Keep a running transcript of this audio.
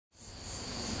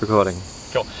Recording.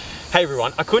 Cool. Hey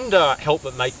everyone, I couldn't help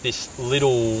but make this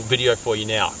little video for you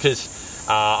now because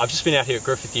I've just been out here at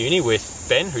Griffith Uni with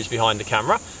Ben, who's behind the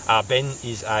camera. Ben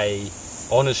is a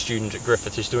honours student at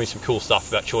Griffith who's doing some cool stuff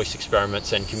about choice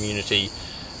experiments and community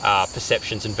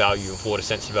perceptions and value of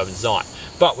water-sensitive urban design.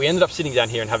 But we ended up sitting down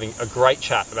here and having a great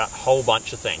chat about a whole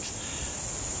bunch of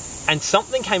things. And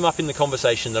something came up in the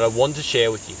conversation that I wanted to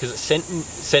share with you because it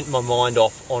sent my mind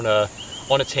off on a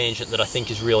tangent that I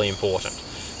think is really important.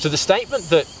 So the statement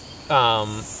that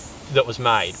that was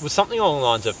made was something along the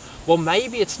lines of, well,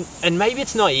 maybe it's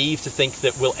naive to think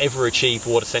that we'll ever achieve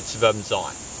water-sensitive urban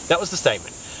design. That was the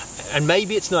statement. And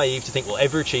maybe it's naive to think we'll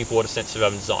ever achieve water-sensitive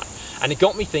urban design. And it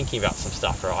got me thinking about some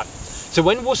stuff, right? So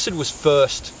when WSUD was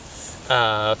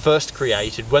first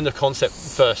created, when the concept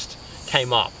first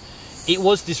came up, it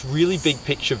was this really big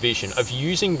picture vision of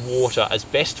using water as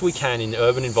best we can in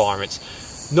urban environments,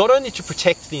 not only to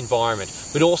protect the environment,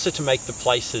 but also to make the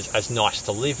places as nice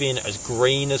to live in, as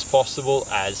green as possible,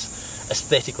 as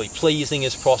aesthetically pleasing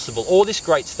as possible. All this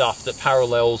great stuff that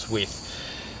parallels with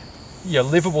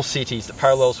livable cities, that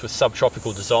parallels with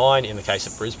subtropical design, in the case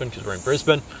of Brisbane, because we're in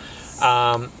Brisbane,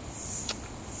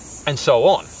 and so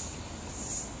on.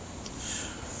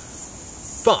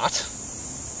 But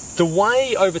the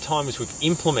way over time as we've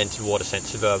implemented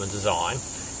water-sensitive urban design,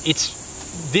 it's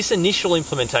this initial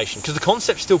implementation, because the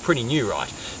concept's still pretty new, right?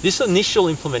 This initial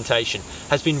implementation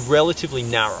has been relatively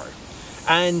narrow.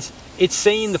 And it's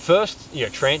seen the first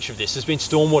tranche of this has been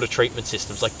stormwater treatment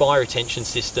systems, like bioretention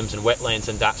systems and wetlands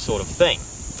and that sort of thing.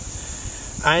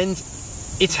 And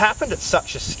it's happened at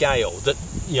such a scale that,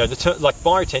 the term, like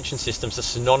bioretention systems are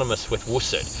synonymous with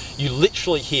WSUD. You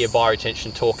literally hear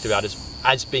bioretention talked about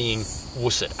as being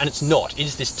WSUD, and it's not. It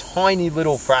is this tiny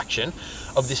little fraction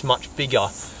of this much bigger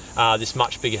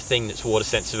thing that's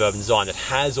water-sensitive urban design that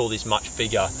has all these much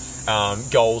bigger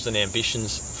goals and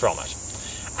ambitions from it.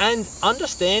 And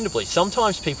understandably,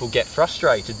 sometimes people get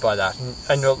frustrated by that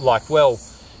and they're like, well,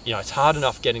 it's hard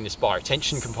enough getting this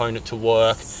bioretention component to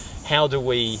work. How do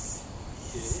we,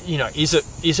 is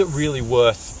it really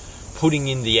worth putting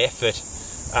in the effort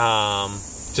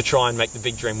to try and make the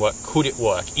big dream work? Could it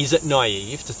work? Is it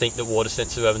naive to think that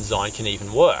water-sensitive urban design can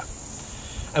even work?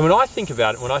 And when I think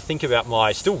about it, when I think about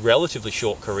my still relatively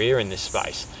short career in this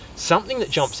space, something that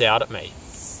jumps out at me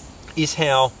is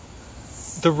how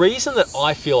the reason that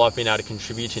I feel I've been able to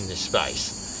contribute in this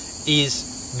space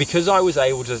is because I was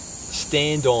able to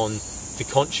stand on the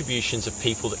contributions of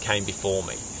people that came before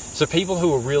me. So people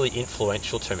who were really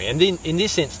influential to me. And in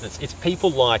this instance, it's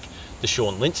people like the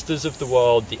Sean Linsters of the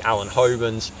world, the Alan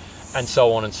Hobans, and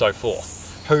so on and so forth.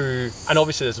 And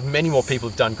obviously there's many more people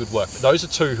who've done good work, but those are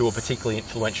two who are particularly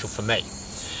influential for me.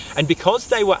 And because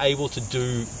they were able to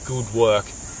do good work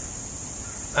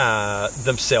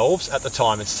themselves at the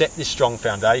time and set this strong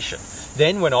foundation,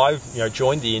 then when I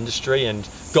joined the industry and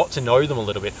got to know them a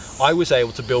little bit, I was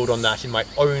able to build on that in my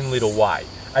own little way.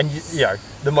 And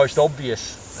the most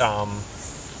obvious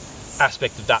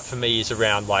aspect of that for me is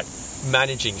around like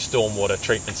managing stormwater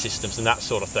treatment systems and that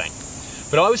sort of thing.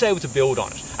 But I was able to build on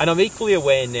it. And I'm equally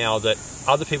aware now that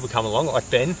other people come along,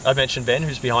 like Ben, I mentioned Ben,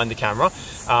 who's behind the camera,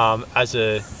 as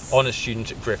an honours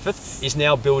student at Griffith, is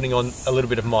now building on a little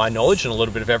bit of my knowledge and a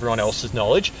little bit of everyone else's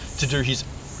knowledge to do his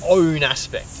own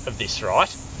aspect of this, right?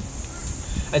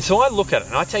 And so I look at it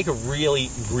and I take a really,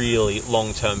 really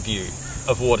long-term view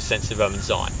of water-sensitive urban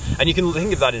design. And you can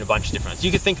think of that in a bunch of different ways.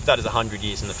 You could think of that as 100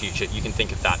 years in the future. You can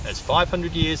think of that as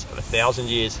 500 years, of 1,000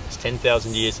 years, as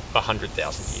 10,000 years,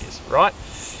 100,000 years, right?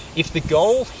 If the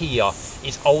goal here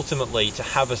is ultimately to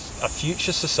have a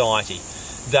future society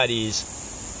that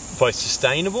is both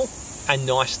sustainable and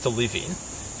nice to live in,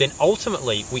 then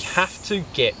ultimately we have to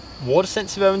get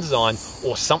water-sensitive urban design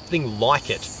or something like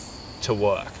it to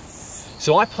work.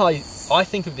 So I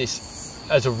think of this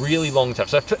as a really long term.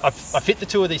 So I fit the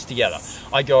two of these together.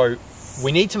 I go,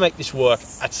 we need to make this work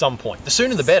at some point. The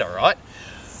sooner the better, right?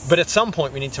 But at some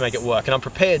point we need to make it work, and I'm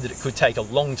prepared that it could take a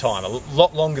long time, a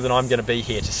lot longer than I'm going to be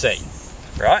here to see,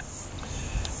 right?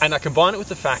 And I combine it with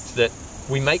the fact that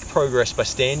we make progress by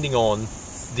standing on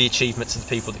the achievements of the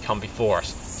people that come before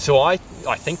us. So I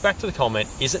think back to the comment,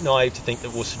 is it naive to think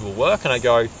that WSUD will work? And I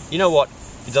go, you know what?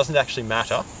 It doesn't actually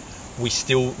matter. We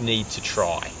still need to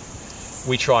try.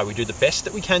 We try. We do the best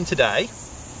that we can today,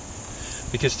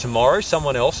 because tomorrow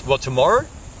tomorrow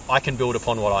I can build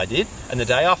upon what I did, and the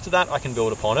day after that I can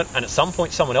build upon it, and at some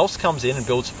point someone else comes in and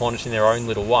builds upon it in their own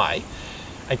little way,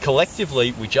 and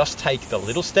collectively we just take the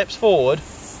little steps forward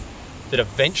that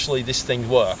eventually this thing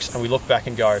works, and we look back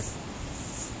and go,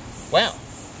 wow,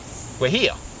 we're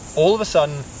here. All of a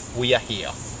sudden we are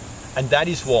here. And that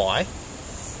is why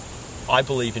I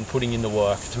believe in putting in the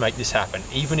work to make this happen,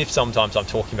 even if sometimes I'm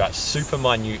talking about super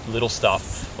minute little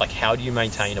stuff like how do you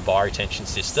maintain a bioretention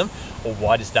system, or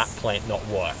why does that plant not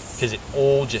work? Because it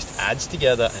all just adds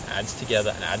together and adds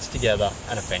together and adds together,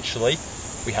 and eventually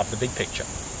we have the big picture.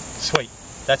 Sweet.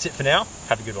 That's it for now.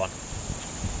 Have a good one.